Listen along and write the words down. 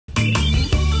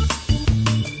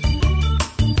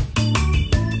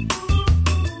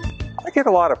I get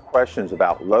a lot of questions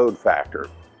about load factor.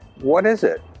 What is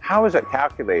it? How is it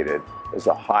calculated? Is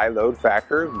a high load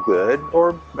factor good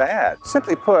or bad?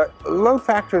 Simply put, load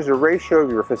factor is a ratio of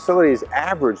your facility's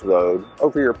average load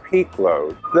over your peak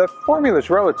load. The formula is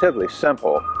relatively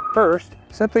simple. First,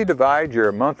 simply divide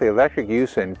your monthly electric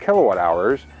use in kilowatt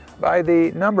hours by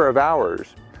the number of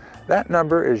hours. That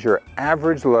number is your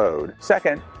average load.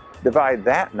 Second, divide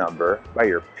that number by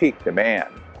your peak demand,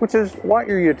 which is what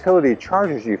your utility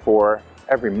charges you for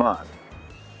every month.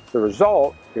 The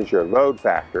result is your load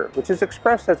factor, which is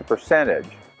expressed as a percentage.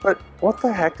 But what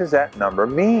the heck does that number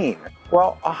mean?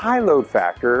 Well, a high load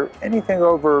factor, anything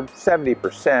over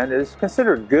 70%, is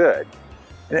considered good.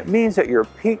 And it means that your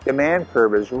peak demand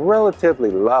curve is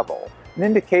relatively level, an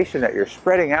indication that you're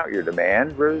spreading out your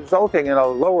demand, resulting in a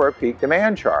lower peak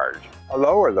demand charge. A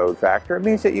lower load factor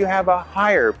means that you have a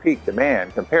higher peak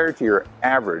demand compared to your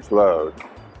average load.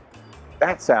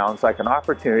 That sounds like an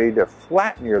opportunity to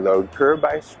flatten your load curve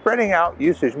by spreading out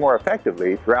usage more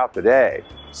effectively throughout the day.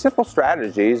 Simple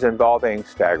strategies involving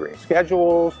staggering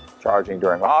schedules, charging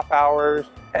during off hours,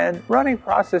 and running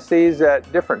processes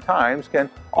at different times can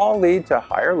all lead to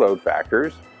higher load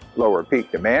factors, lower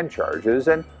peak demand charges,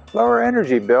 and lower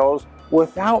energy bills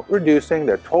without reducing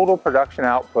the total production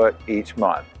output each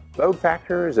month. Load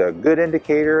factor is a good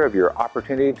indicator of your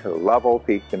opportunity to level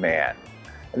peak demand.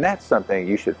 And that's something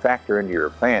you should factor into your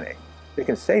planning. It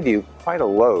can save you quite a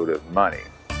load of money.